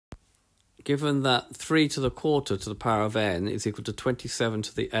given that 3 to the quarter to the power of n is equal to 27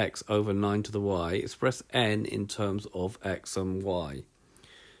 to the x over 9 to the y, express n in terms of x and y.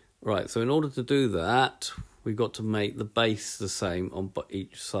 Right, so in order to do that, we've got to make the base the same on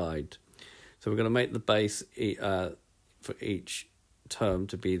each side. So we're going to make the base for each term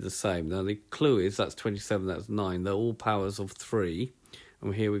to be the same. Now the clue is that's 27, that's 9. They're all powers of 3.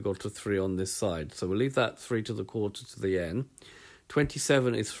 And here we've got a 3 on this side. So we'll leave that 3 to the quarter to the n.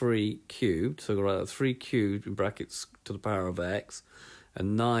 27 is 3 cubed, so we'll write that 3 cubed in brackets to the power of x,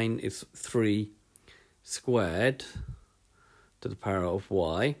 and 9 is 3 squared to the power of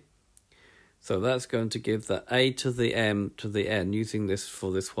y. So that's going to give that a to the m to the n, using this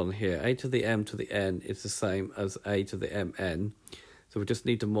for this one here. A to the m to the n is the same as a to the mn, so we just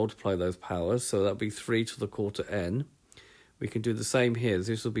need to multiply those powers, so that'll be 3 to the quarter n. We can do the same here.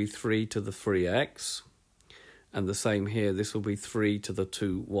 This will be 3 to the 3x. And the same here, this will be 3 to the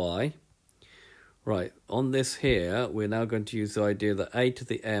 2y. Right, on this here, we're now going to use the idea that a to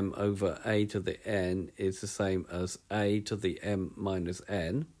the m over a to the n is the same as a to the m minus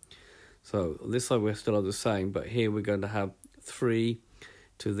n. So on this side we're still on the same, but here we're going to have 3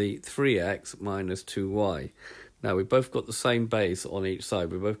 to the 3x minus 2y. Now we've both got the same base on each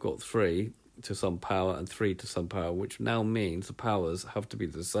side. We've both got 3 to some power and 3 to some power, which now means the powers have to be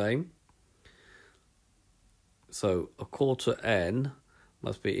the same. So a quarter n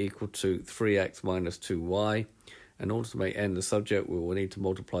must be equal to 3x minus 2y. In order to make n the subject, we will need to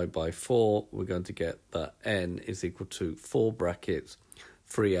multiply by 4. We're going to get that n is equal to 4 brackets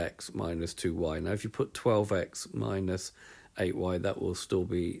 3x minus 2y. Now if you put 12x minus 8y, that will still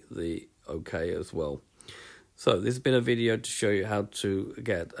be the okay as well. So this has been a video to show you how to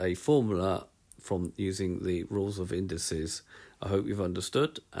get a formula from using the rules of indices. I hope you've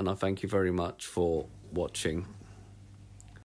understood, and I thank you very much for watching.